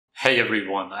Hey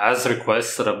everyone, as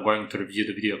requested, I'm going to review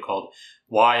the video called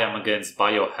Why I'm Against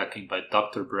Biohacking by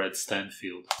Dr. Brad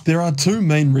Stanfield. There are two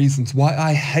main reasons why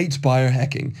I hate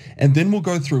biohacking, and then we'll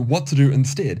go through what to do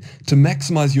instead to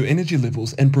maximize your energy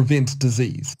levels and prevent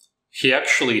disease. He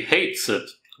actually hates it.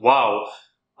 Wow.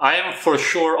 I am for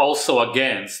sure also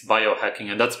against biohacking,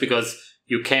 and that's because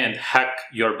you can't hack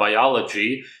your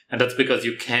biology, and that's because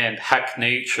you can't hack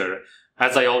nature.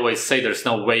 As I always say, there's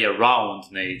no way around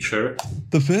nature.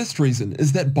 The first reason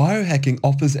is that biohacking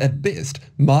offers at best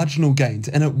marginal gains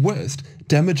and at worst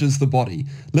damages the body.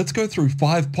 Let's go through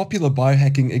 5 popular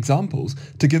biohacking examples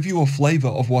to give you a flavor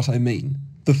of what I mean.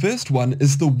 The first one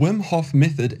is the Wim Hof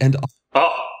method and...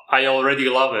 Oh, I already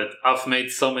love it. I've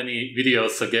made so many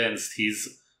videos against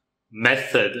his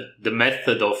method, the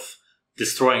method of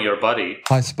destroying your body.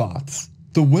 Ice baths.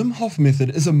 The Wim Hof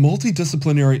method is a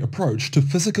multidisciplinary approach to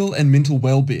physical and mental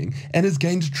well-being and has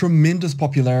gained tremendous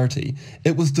popularity.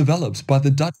 It was developed by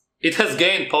the Dutch... It has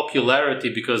gained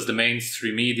popularity because the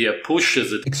mainstream media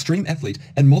pushes it. Extreme athlete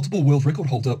and multiple world record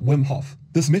holder Wim Hof.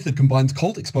 This method combines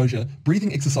cold exposure,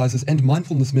 breathing exercises and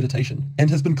mindfulness meditation, and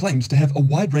has been claimed to have a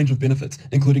wide range of benefits,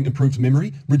 including improved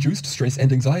memory, reduced stress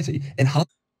and anxiety, and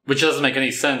which doesn't make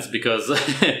any sense because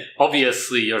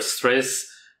obviously your stress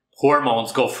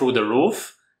hormones go through the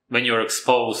roof when you're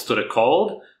exposed to the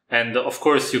cold. And of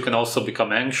course, you can also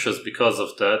become anxious because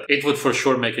of that. It would for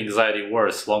sure make anxiety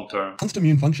worse long term. Enhanced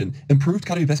immune function, improved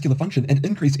cardiovascular function, and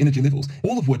increased energy levels,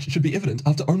 all of which should be evident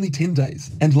after only 10 days.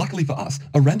 And luckily for us,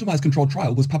 a randomized controlled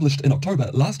trial was published in October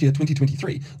last year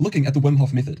 2023, looking at the Wim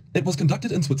Hof method. It was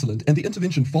conducted in Switzerland, and the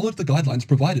intervention followed the guidelines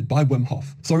provided by Wim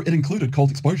Hof. So it included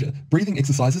cold exposure, breathing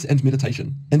exercises, and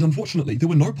meditation. And unfortunately, there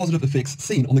were no positive effects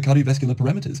seen on the cardiovascular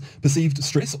parameters, perceived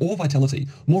stress, or vitality.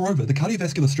 Moreover, the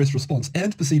cardiovascular stress response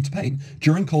and perceived pain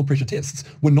during cold pressure tests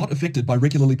were not affected by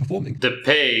regularly performing. The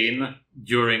pain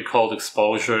during cold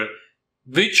exposure,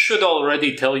 which should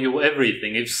already tell you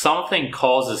everything. If something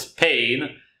causes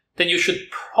pain, then you should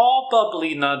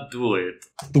probably not do it.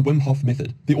 The Wim Hof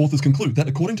method. The authors conclude that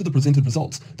according to the presented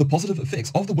results, the positive effects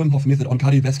of the Wim Hof method on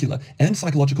cardiovascular and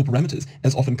psychological parameters,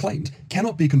 as often claimed,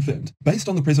 cannot be confirmed. Based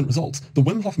on the present results, the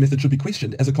Wim Hof method should be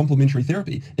questioned as a complementary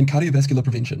therapy in cardiovascular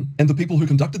prevention, and the people who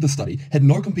conducted the study had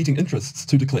no competing interests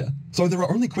to declare. So there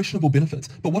are only questionable benefits,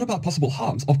 but what about possible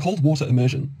harms of cold water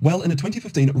immersion? Well, in a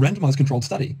 2015 randomized controlled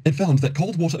study, it found that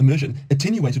cold water immersion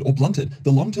attenuated or blunted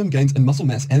the long-term gains in muscle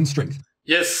mass and strength.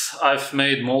 Yes, I've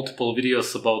made multiple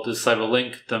videos about this. I will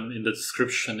link them in the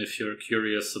description if you're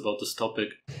curious about this topic.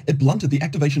 It blunted the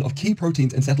activation of key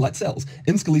proteins and satellite cells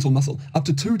in skeletal muscle up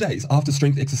to 2 days after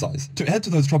strength exercise. To add to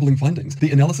those troubling findings,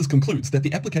 the analysis concludes that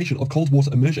the application of cold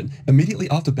water immersion immediately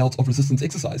after bouts of resistance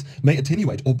exercise may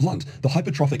attenuate or blunt the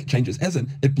hypertrophic changes, as in,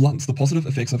 it blunts the positive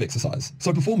effects of exercise.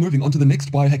 So before moving on to the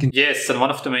next biohacking... Yes, and one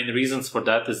of the main reasons for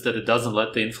that is that it doesn't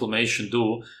let the inflammation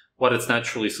do what it's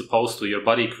naturally supposed to. Your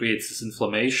body creates this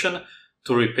inflammation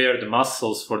to repair the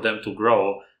muscles for them to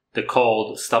grow. The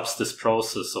cold stops this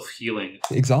process of healing.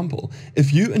 Example,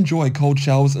 if you enjoy cold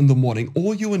showers in the morning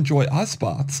or you enjoy ice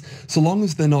baths, so long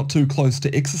as they're not too close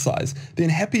to exercise, then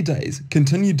happy days,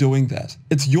 continue doing that.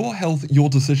 It's your health, your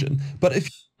decision. But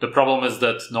if the problem is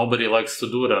that nobody likes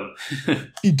to do them.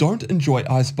 you don't enjoy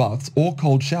ice baths or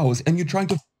cold showers and you're trying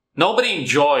to... Nobody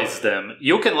enjoys them.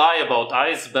 You can lie about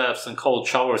ice baths and cold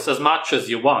showers as much as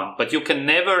you want, but you can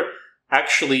never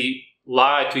actually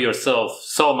lie to yourself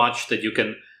so much that you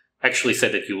can actually say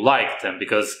that you like them,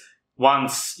 because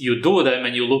once you do them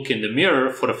and you look in the mirror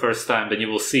for the first time, then you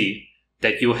will see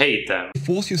that you hate them.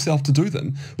 Force yourself to do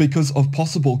them because of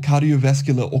possible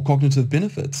cardiovascular or cognitive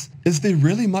benefits. Is there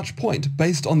really much point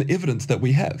based on the evidence that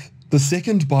we have? The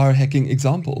second biohacking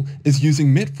example is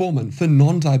using metformin for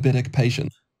non-diabetic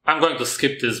patients. I'm going to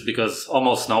skip this because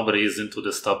almost nobody is into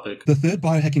this topic. The third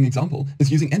biohacking example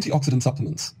is using antioxidant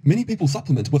supplements. Many people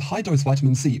supplement with high-dose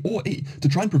vitamin C or E to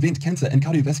try and prevent cancer and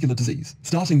cardiovascular disease.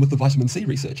 Starting with the vitamin C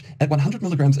research, at 100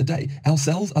 milligrams a day, our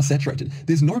cells are saturated.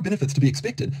 There's no benefits to be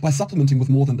expected by supplementing with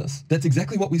more than this. That's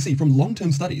exactly what we see from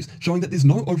long-term studies showing that there's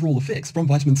no overall effects from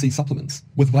vitamin C supplements.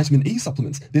 With vitamin E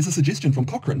supplements, there's a suggestion from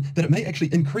Cochrane that it may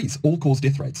actually increase all-cause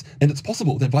death rates, and it's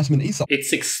possible that vitamin E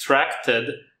It's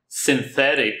extracted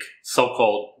synthetic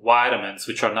so-called vitamins,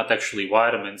 which are not actually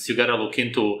vitamins. You gotta look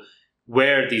into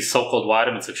where these so-called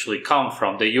vitamins actually come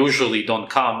from. They usually don't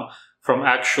come from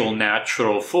actual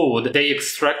natural food. They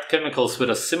extract chemicals with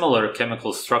a similar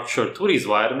chemical structure to these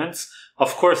vitamins,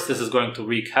 of course this is going to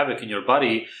wreak havoc in your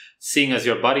body, seeing as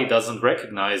your body doesn't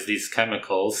recognize these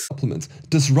chemicals. Supplements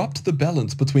disrupt the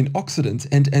balance between oxidants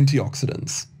and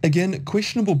antioxidants. Again,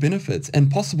 questionable benefits and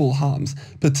possible harms,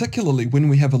 particularly when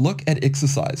we have a look at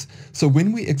exercise. So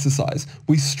when we exercise,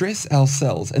 we stress our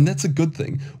cells, and that's a good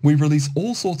thing. We release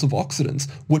all sorts of oxidants,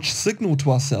 which signal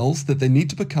to our cells that they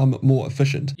need to become more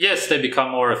efficient. Yes, they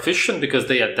become more efficient because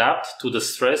they adapt to the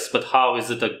stress, but how is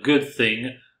it a good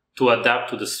thing to adapt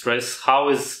to the stress? How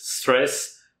is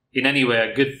stress in any way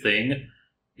a good thing?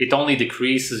 It only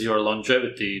decreases your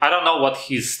longevity. I don't know what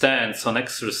his stance on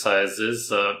exercise is.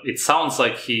 It sounds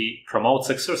like he promotes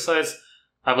exercise.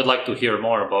 I would like to hear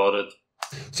more about it.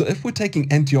 So if we're taking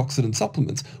antioxidant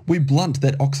supplements, we blunt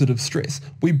that oxidative stress,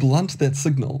 we blunt that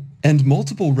signal. And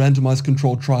multiple randomized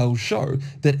controlled trials show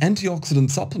that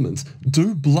antioxidant supplements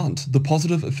do blunt the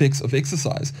positive effects of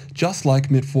exercise, just like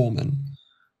metformin.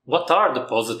 What are the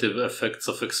positive effects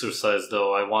of exercise,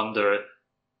 though, I wonder?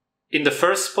 In the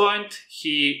first point,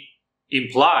 he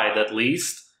implied, at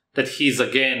least, that he's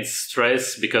against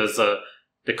stress because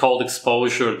the cold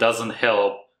exposure doesn't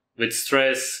help with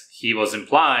stress. He was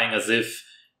implying as if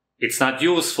it's not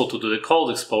useful to do the cold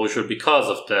exposure because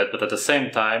of that, but at the same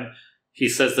time, he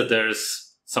says that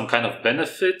there's some kind of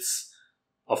benefits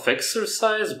of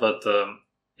exercise, but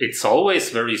it's always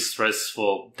very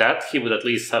stressful. That he would at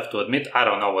least have to admit. I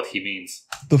don't know what he means.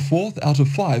 The 4th out of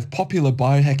 5 popular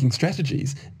biohacking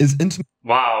strategies is intermittent.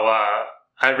 Wow,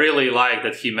 I really like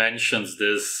that he mentions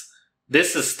this.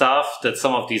 This is stuff that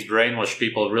some of these brainwashed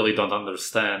people really don't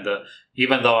understand.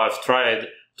 Even though I've tried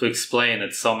to explain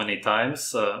it so many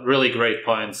times. Really great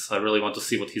points. I really want to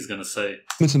see what he's going to say.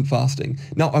 Intermittent fasting.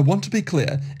 Now, I want to be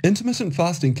clear. Intermittent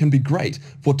fasting can be great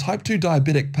for type 2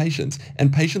 diabetic patients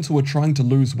and patients who are trying to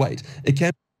lose weight. It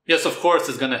can... Yes, of course,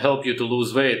 it's going to help you to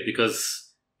lose weight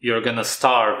because you're going to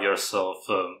starve yourself.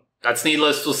 That's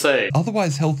needless to say.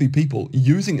 Otherwise healthy people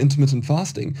using intermittent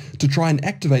fasting to try and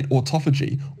activate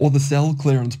autophagy or the cell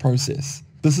clearance process.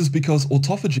 This is because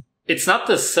autophagy... It's not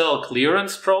the cell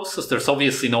clearance process. There's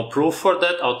obviously no proof for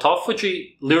that.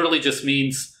 Autophagy literally just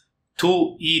means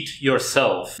to eat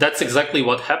yourself. That's exactly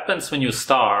what happens when you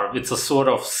starve. It's a sort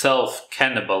of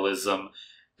self-cannibalism.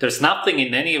 There's nothing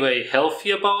in any way healthy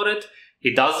about it.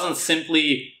 It doesn't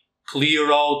simply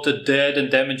clear out the dead and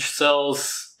damaged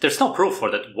cells. There's no proof for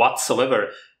that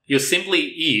whatsoever. You simply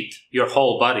eat your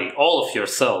whole body, all of your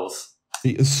cells.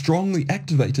 Is strongly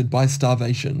activated by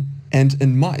starvation. And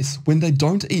in mice, when they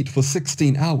don't eat for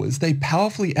 16 hours, they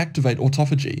powerfully activate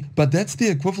autophagy. But that's the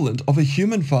equivalent of a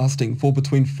human fasting for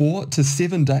between 4 to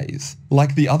 7 days.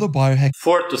 Like the other biohacking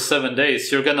 4 to 7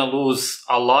 days, you're gonna lose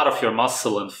a lot of your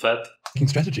muscle and fat.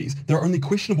 strategies, there are only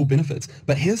questionable benefits.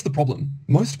 But here's the problem.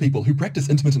 Most people who practice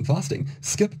intermittent fasting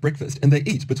skip breakfast and they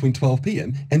eat between 12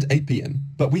 p.m. and 8 p.m.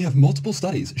 But we have multiple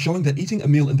studies showing that eating a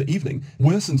meal in the evening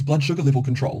worsens blood sugar level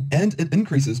control and it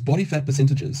increases body fat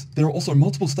percentages. There are also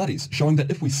multiple studies showing that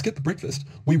if we skip breakfast,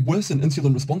 we worsen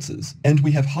insulin responses and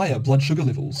we have higher blood sugar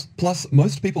levels. Plus,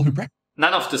 most people who practice...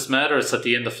 None of this matters at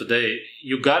the end of the day.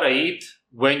 You gotta eat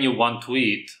when you want to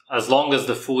eat, as long as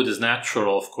the food is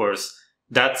natural, of course.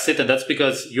 That's it, and that's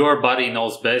because your body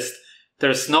knows best.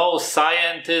 There's no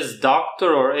scientist,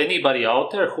 doctor, or anybody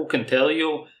out there who can tell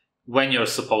you when you're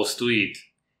supposed to eat.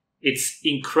 It's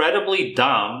incredibly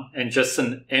dumb and just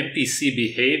an NPC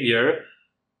behavior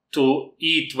to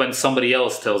eat when somebody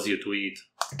else tells you to eat.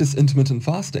 Practice intermittent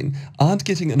fasting aren't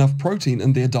getting enough protein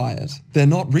in their diet. They're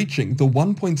not reaching the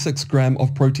 1.6 gram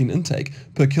of protein intake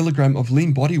per kilogram of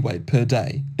lean body weight per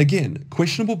day. Again,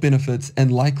 questionable benefits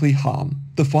and likely harm.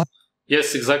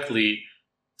 Yes, exactly.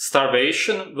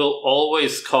 Starvation will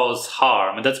always cause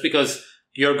harm, and that's because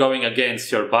you're going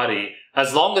against your body.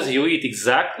 As long as you eat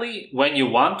exactly when you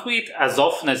want to eat, as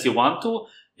often as you want to,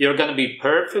 you're going to be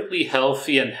perfectly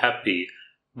healthy and happy.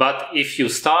 But if you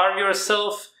starve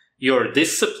yourself, you're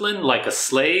disciplined like a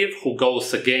slave who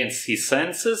goes against his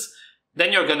senses,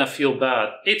 then you're gonna feel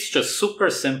bad. It's just super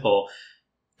simple.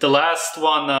 The last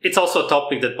one, it's also a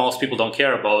topic that most people don't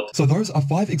care about. So those are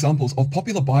 5 examples of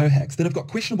popular biohacks that have got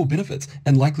questionable benefits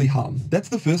and likely harm. That's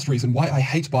the first reason why I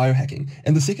hate biohacking.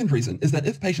 And the second reason is that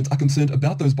if patients are concerned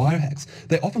about those biohacks,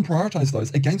 they often prioritize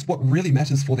those against what really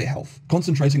matters for their health.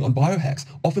 Concentrating on biohacks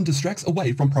often distracts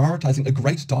away from prioritizing a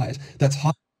great diet that's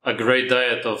high A great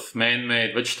diet of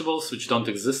man-made vegetables which don't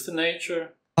exist in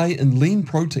nature. in lean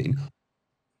protein.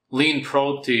 Lean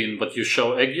protein, but you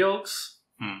show egg yolks?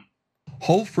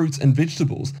 Whole fruits and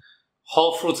vegetables.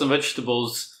 Whole fruits and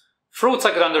vegetables. Fruits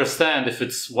I can understand if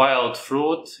it's wild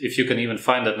fruit, if you can even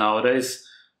find it nowadays.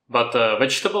 But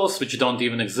vegetables which don't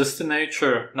even exist in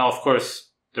nature, now of course,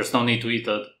 there's no need to eat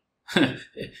that.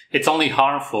 It's only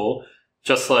harmful.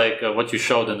 just like what you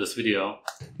showed in this video.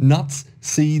 Nuts,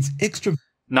 seeds, extra...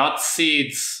 Nuts,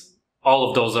 seeds, all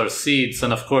of those are seeds,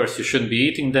 and of course you shouldn't be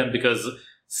eating them because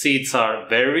seeds are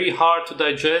very hard to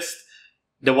digest.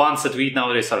 The ones that we eat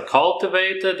nowadays are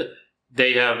cultivated.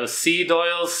 They have seed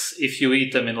oils if you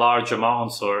eat them in large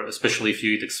amounts, or especially if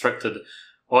you eat extracted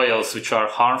oils, which are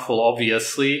harmful,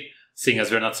 obviously, seeing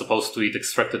as we're not supposed to eat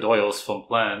extracted oils from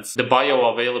plants. The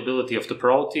bioavailability of the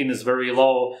protein is very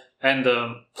low, and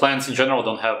plants in general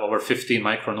don't have over 15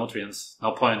 micronutrients.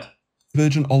 No point.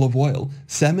 Virgin olive oil,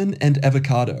 salmon and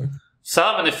avocado.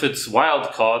 Salmon, if it's wild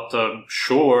caught,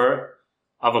 sure.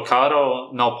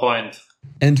 Avocado, no point.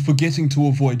 And forgetting to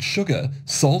avoid sugar,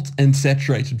 salt and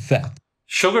saturated fat.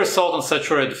 Sugar, salt and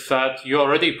saturated fat, you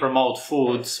already promote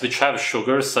foods which have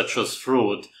sugar, such as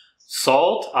fruit.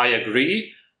 Salt, I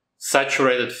agree.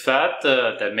 Saturated fat,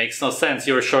 that makes no sense.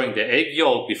 You were showing the egg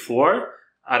yolk before.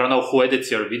 I don't know who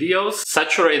edits your videos.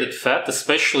 Saturated fat,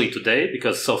 especially today,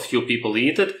 because so few people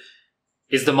eat it,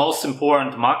 is the most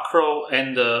important macro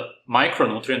and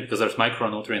micronutrient, because there's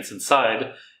micronutrients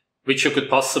inside, which you could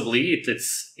possibly eat.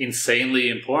 It's insanely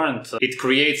important. It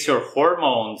creates your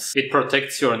hormones. It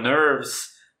protects your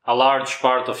nerves. A large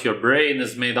part of your brain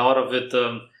is made out of it.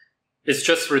 It's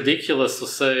just ridiculous to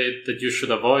say that you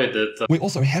should avoid it. We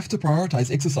also have to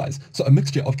prioritize exercise, so a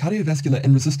mixture of cardiovascular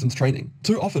and resistance training.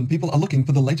 Too often people are looking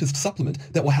for the latest supplement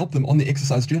that will help them on the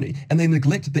exercise journey, and they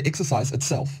neglect the exercise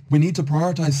itself. We need to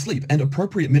prioritize sleep and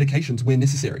appropriate medications where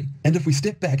necessary. And if we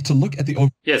step back to look at the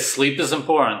yes, sleep is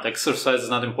important. Exercise is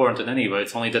not important in any way.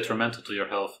 It's only detrimental to your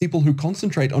health. People who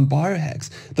concentrate on biohacks,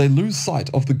 they lose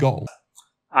sight of the goal.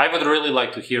 I would really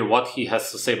like to hear what he has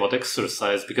to say about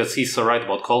exercise, because he's so right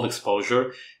about cold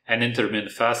exposure and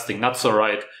intermittent fasting, not so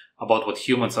right about what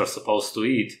humans are supposed to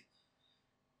eat.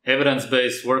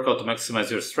 Evidence-based workout to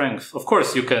maximize your strength. Of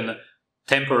course, you can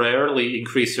temporarily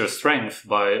increase your strength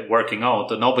by working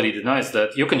out. Nobody denies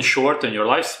that. You can shorten your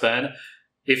lifespan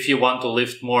if you want to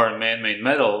lift more man-made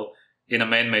metal in a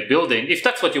man-made building, if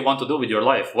that's what you want to do with your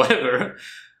life, whatever.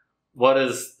 What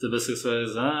is the best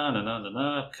exercise?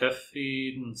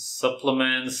 Caffeine,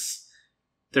 supplements.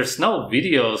 There's no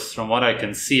videos from what I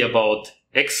can see about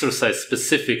exercise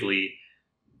specifically.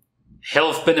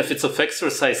 Health benefits of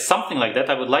exercise, something like that.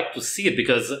 I would like to see it,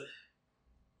 because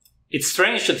it's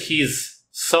strange that he's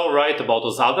so right about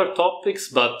those other topics,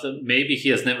 but maybe he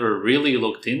has never really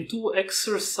looked into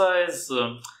exercise.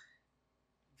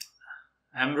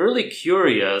 I'm really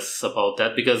curious about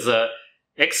that, because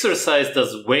exercise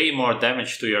does way more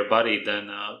damage to your body than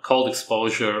cold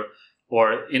exposure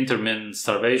or intermittent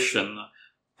starvation.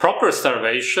 Proper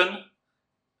starvation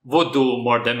would do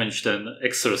more damage than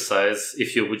exercise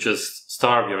if you would just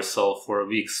starve yourself for a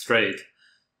week straight.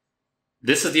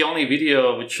 This is the only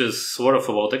video which is sort of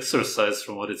about exercise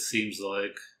from what it seems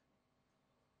like.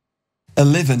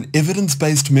 11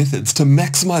 evidence-based methods to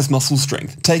maximize muscle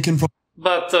strength taken from...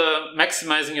 But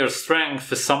maximizing your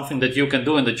strength is something that you can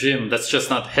do in the gym. That's just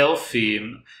not healthy.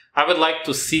 I would like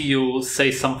to see you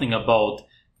say something about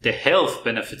the health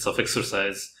benefits of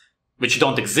exercise, which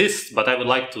don't exist, but I would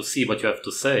like to see what you have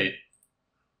to say.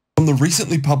 From the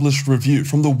recently published review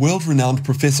from the world-renowned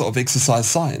professor of exercise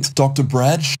science, Dr.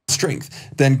 Brad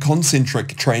Strength, than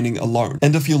concentric training alone.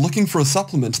 And if you're looking for a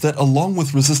supplement that, along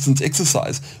with resistance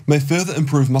exercise, may further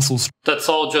improve muscle strength. That's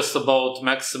all just about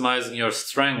maximizing your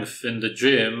strength in the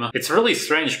gym. It's really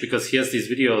strange because he has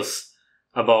these videos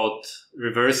about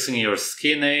reversing your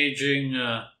skin aging,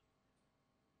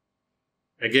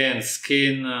 again,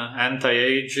 skin,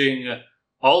 anti-aging,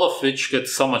 all of which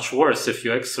gets so much worse if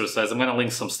you exercise. I'm going to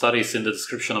link some studies in the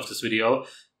description of this video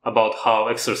about how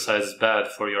exercise is bad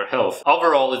for your health.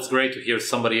 Overall, it's great to hear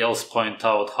somebody else point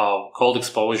out how cold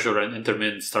exposure and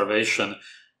intermittent starvation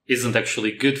isn't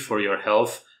actually good for your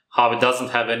health, how it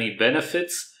doesn't have any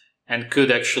benefits, and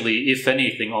could actually, if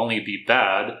anything, only be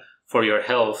bad for your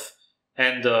health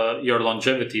and your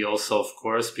longevity also, of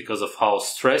course, because of how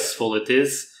stressful it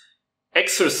is.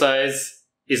 Exercise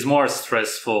is more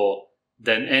stressful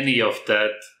than any of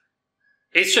that.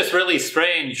 It's just really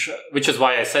strange, which is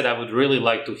why I said I would really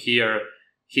like to hear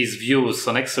his views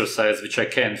on exercise, which I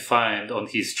can't find on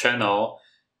his channel.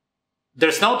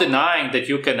 There's no denying that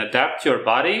you can adapt your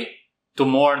body to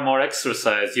more and more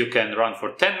exercise. You can run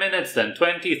for 10 minutes, then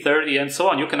 20, 30, and so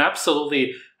on. You can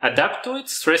absolutely adapt to it,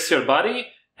 stress your body,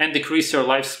 and decrease your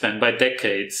lifespan by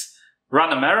decades.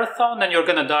 Run a marathon and you're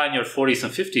gonna die in your 40s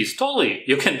and 50s. Totally,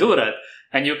 you can do that.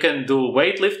 And you can do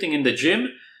weightlifting in the gym,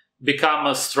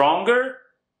 become stronger,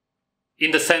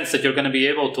 in the sense that you're going to be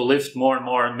able to lift more and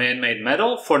more man-made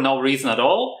metal for no reason at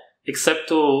all, except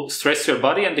to stress your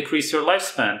body and decrease your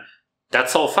lifespan.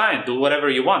 That's all fine. Do whatever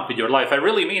you want with your life. I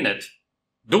really mean it.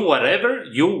 Do whatever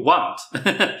you want.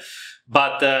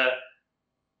 But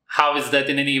how is that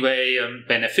in any way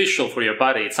beneficial for your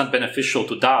body? It's not beneficial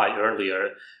to die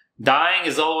earlier. Dying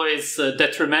is always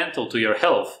detrimental to your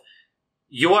health.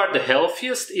 You are the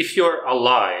healthiest if you're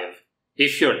alive.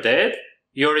 If you're dead,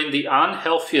 you're in the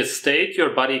unhealthiest state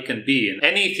your body can be in.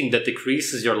 Anything that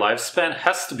decreases your lifespan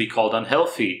has to be called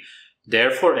unhealthy.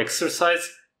 Therefore,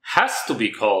 exercise has to be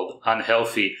called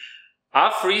unhealthy.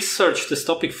 I've researched this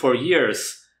topic for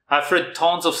years. I've read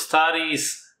tons of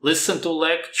studies, listened to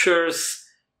lectures.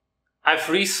 I've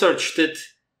researched it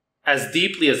as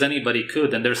deeply as anybody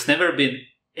could, and there's never been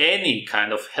any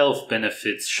kind of health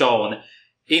benefits shown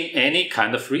in any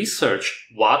kind of research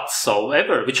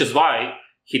whatsoever, which is why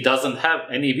he doesn't have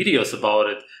any videos about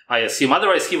it, I assume.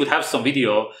 Otherwise, he would have some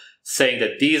video saying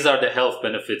that these are the health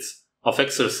benefits of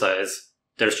exercise.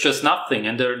 There's just nothing,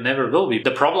 and there never will be.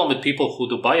 The problem with people who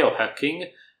do biohacking,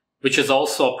 which is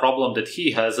also a problem that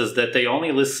he has, is that they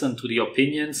only listen to the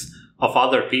opinions of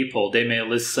other people. They may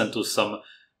listen to some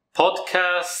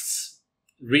podcasts,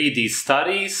 read these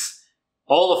studies,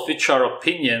 all of which are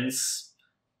opinions.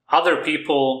 Other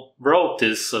people wrote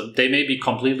this. They may be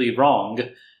completely wrong.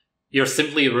 You're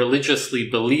simply religiously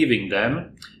believing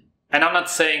them. And I'm not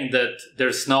saying that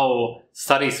there's no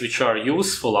studies which are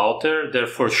useful out there. There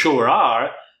for sure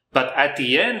are. But at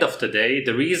the end of the day,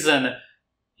 the reason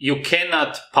you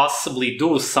cannot possibly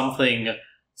do something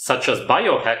such as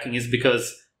biohacking is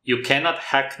because you cannot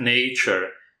hack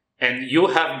nature. And you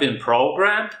have been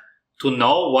programmed to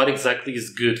know what exactly is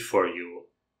good for you.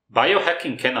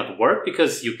 Biohacking cannot work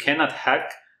because you cannot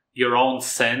hack your own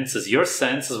senses. Your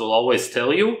senses will always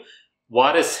tell you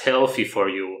what is healthy for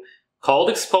you. Cold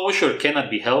exposure cannot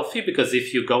be healthy because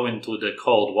if you go into the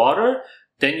cold water,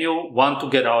 then you want to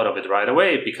get out of it right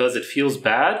away because it feels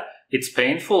bad, it's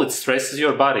painful, it stresses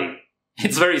your body.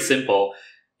 It's very simple.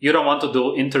 You don't want to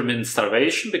do intermittent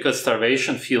starvation because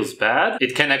starvation feels bad.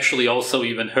 It can actually also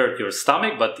even hurt your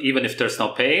stomach, but even if there's no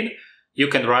pain, you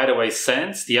can right away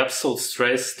sense the absolute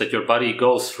stress that your body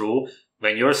goes through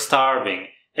when you're starving.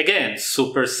 Again,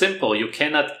 super simple. You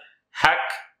cannot hack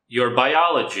your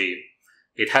biology.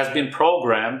 It has been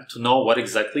programmed to know what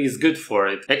exactly is good for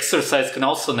it. Exercise can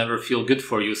also never feel good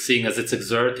for you, seeing as it's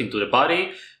exerting to the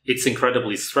body. It's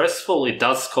incredibly stressful. It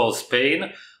does cause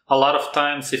pain. A lot of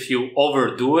times if you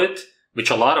overdo it, which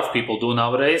a lot of people do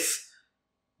nowadays,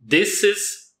 this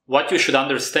is what you should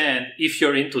understand if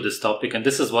you're into this topic. And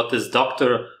this is what this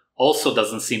doctor also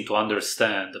doesn't seem to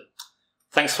understand.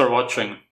 Thanks for watching.